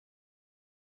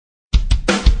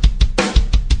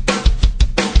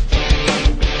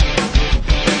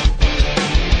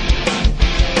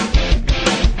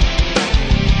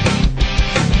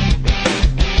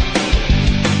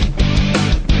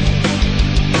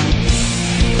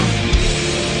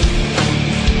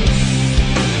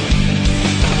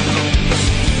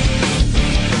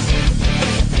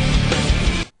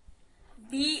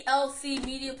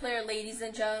ladies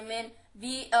and gentlemen,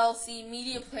 VLC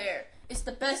Media Player. It's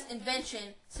the best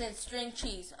invention since string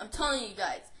cheese. I'm telling you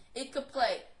guys, it could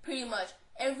play pretty much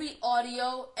every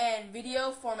audio and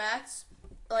video formats,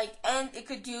 and it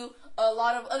could do a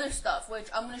lot of other stuff, which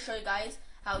I'm going to show you guys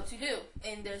how to do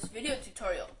in this video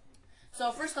tutorial.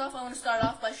 So first off, I'm going to start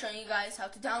off by showing you guys how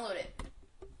to download it.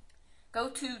 Go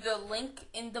to the link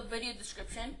in the video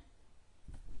description,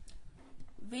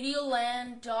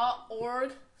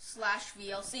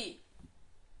 videoland.org/VLC,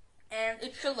 and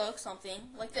it should look something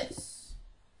like this.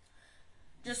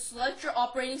 Just select your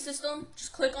operating system,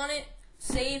 just click on it,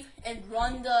 save, and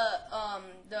run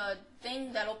the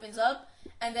thing that opens up,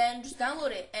 and then just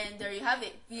download it, and there you have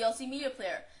it, VLC Media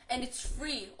Player. And it's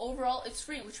free. Overall, it's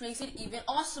free, which makes it even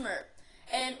awesomer.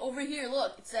 And over here,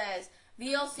 look, it says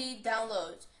VLC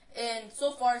downloads, and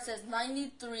so far it says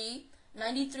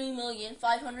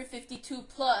 93,552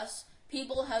 plus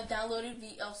people have downloaded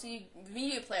VLC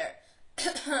Media Player.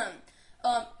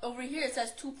 Over here it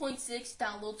says 2.6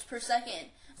 downloads per second.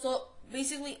 So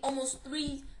basically almost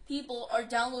 3 people are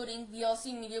downloading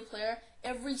VLC Media Player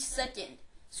every second.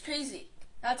 It's crazy.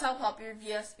 That's how popular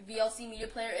VLC Media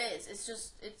Player is.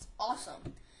 It's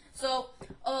awesome. So,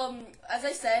 as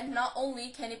I said, not only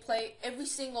can it play every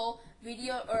single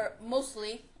video, or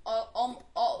mostly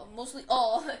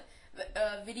all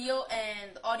video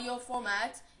and audio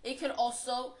formats, it can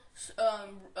also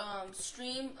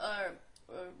stream or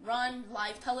run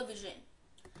live television.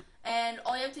 And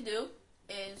all you have to do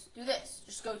is do this.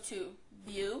 Just go to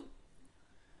View,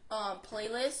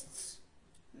 Playlists,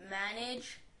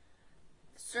 Manage,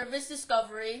 Service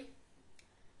Discovery,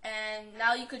 and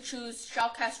now you could choose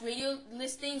Shoutcast radio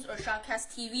listings or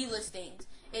Shoutcast TV listings.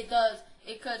 It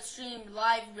could stream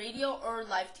live radio or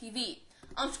live TV.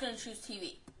 I'm just going to choose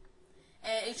TV.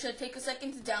 And it should take a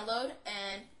second to download,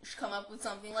 and it should come up with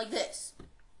something like this.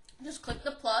 Just click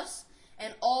the plus,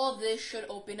 and all this should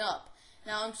open up.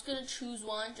 Now I'm just going to choose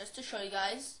one just to show you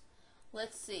guys.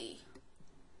 Let's see.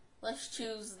 Let's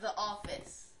choose The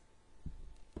Office.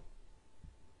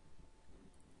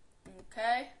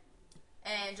 Okay.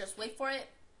 And just wait for it.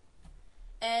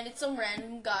 And it's some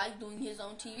random guy doing his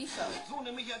own TV show.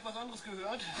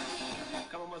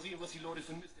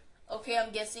 Okay,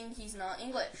 I'm guessing he's not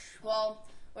English. Well,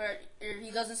 or he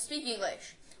doesn't speak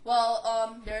English. Well,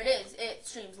 there it is. It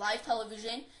streams live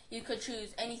television. You could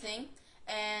choose anything.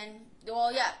 And,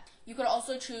 well, yeah, you could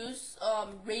also choose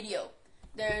radio.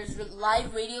 There's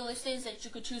live radio listings that you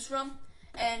could choose from.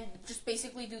 And just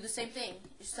basically do the same thing.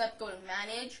 Except go to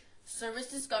Manage,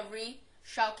 Service Discovery,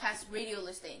 Shoutcast radio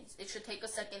listings. It should take a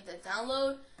second to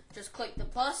download. Just click the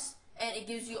plus, and it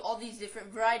gives you all these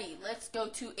different variety. Let's go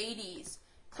to 80s.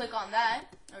 Click on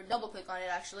that, or double click on it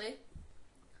actually,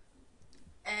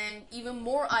 and even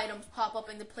more items pop up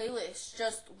in the playlist.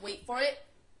 Just wait for it.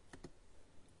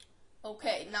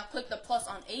 Okay, now click the plus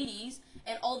on 80s,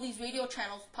 and all these radio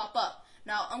channels pop up.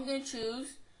 Now I'm going to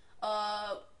choose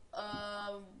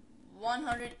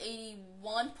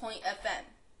 181.FM.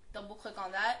 Double click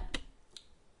on that,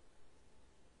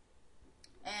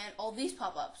 and all these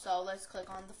pop up. So let's click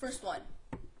on the first one.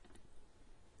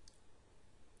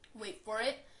 Wait for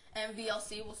it, and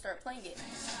VLC will start playing it.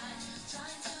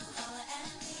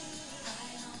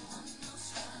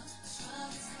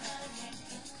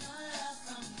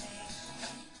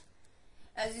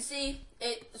 As you see,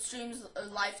 it streams a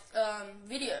live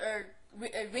video or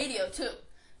radio too.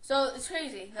 So it's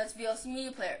crazy. That's VLC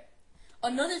Media Player.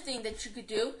 Another thing that you could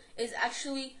do is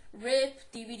actually rip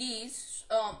DVDs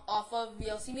off of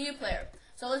VLC Media Player.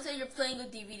 So let's say you're playing a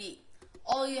DVD.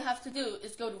 All you have to do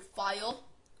is go to File,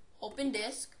 Open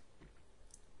Disk,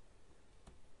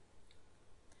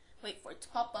 wait for it to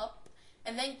pop up,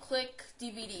 and then click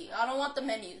DVD. I don't want the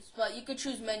menus, but you could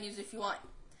choose menus if you want.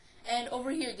 And over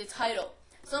here, the title.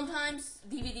 Sometimes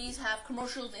DVDs have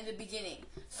commercials in the beginning.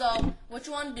 So what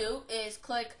you want to do is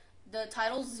click the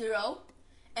title 0,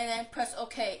 and then press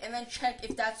OK, and then check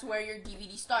if that's where your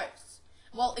DVD starts.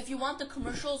 Well, if you want the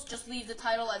commercials, just leave the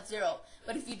title at 0.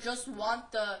 But if you just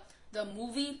want the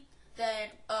movie, then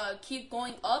keep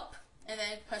going up, and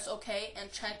then press OK,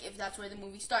 and check if that's where the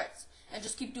movie starts. And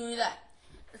just keep doing that.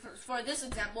 For this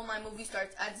example, my movie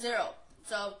starts at 0.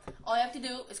 So all you have to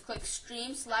do is click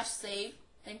Stream/Save,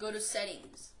 and go to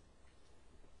Settings.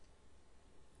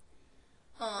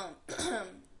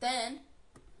 Then,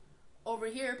 over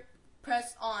here,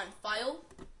 press on File,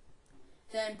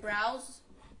 then browse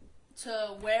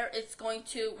to where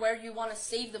you want to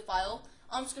save the file.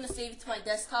 I'm just going to save it to my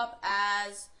desktop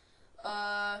as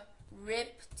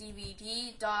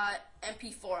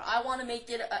ripdvd.mp4. I want to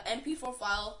make it an MP4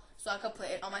 file so I can play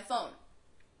it on my phone.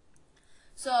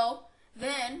 So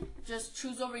Then just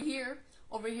choose over here.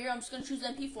 Over here, I'm just gonna choose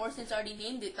MP4 since I already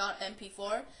named it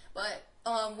 .mp4. But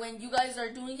when you guys are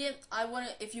doing it,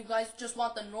 if you guys just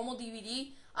want the normal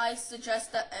DVD, I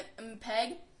suggest the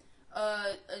MPEG.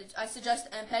 I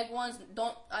suggest MPEG ones.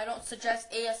 I don't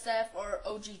suggest ASF or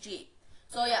OGG.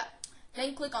 So yeah,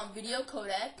 then click on video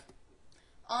codec.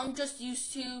 I'm just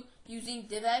used to using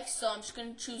DivX, so I'm just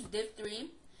gonna choose Div3.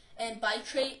 And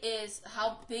bitrate is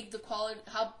how big the quality,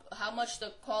 how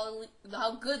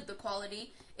good the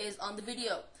quality is on the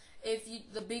video. If you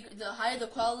the higher the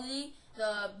quality,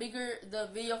 the bigger the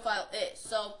video file is.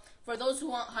 So for those who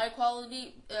want high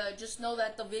quality, just know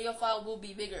that the video file will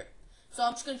be bigger. So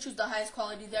I'm just gonna choose the highest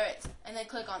quality there is, and then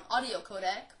click on audio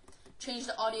codec. Change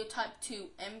the audio type to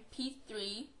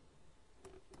MP3.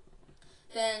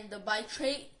 Then the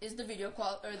bitrate is the video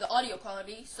quality or the audio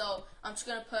quality, so I'm just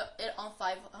gonna put it on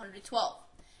 512.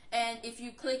 And if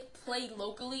you click play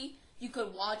locally, you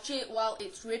could watch it while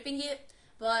it's ripping it.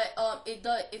 But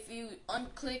if you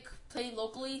unclick play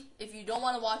locally, if you don't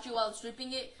want to watch it while it's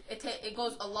ripping it, it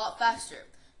goes a lot faster.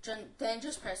 Then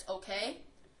just press OK,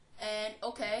 and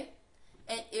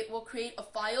it will create a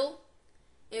file.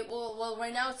 It will. Well,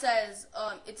 right now it says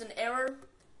it's an error.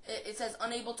 It says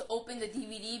unable to open the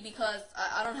DVD because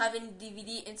I don't have any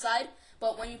DVD inside.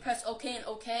 But when you press OK and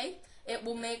OK, it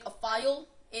will make a file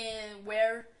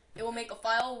where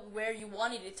you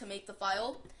wanted it to make the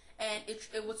file, and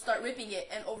it would start ripping it.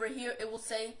 And over here, it will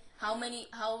say how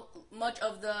much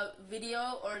of the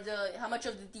video or how much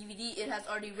of the DVD it has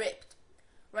already ripped.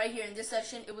 Right here in this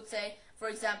section, it would say, for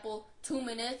example, 2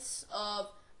 minutes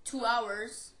of 2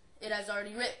 hours it has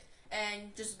already ripped.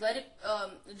 And just let it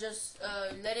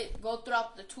go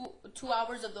throughout the two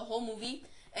hours of the whole movie,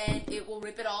 and it will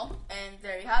rip it all. And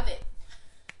there you have it.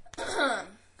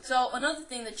 So another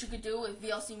thing that you could do with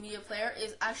VLC Media Player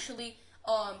is actually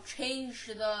change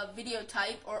the video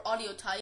type or audio type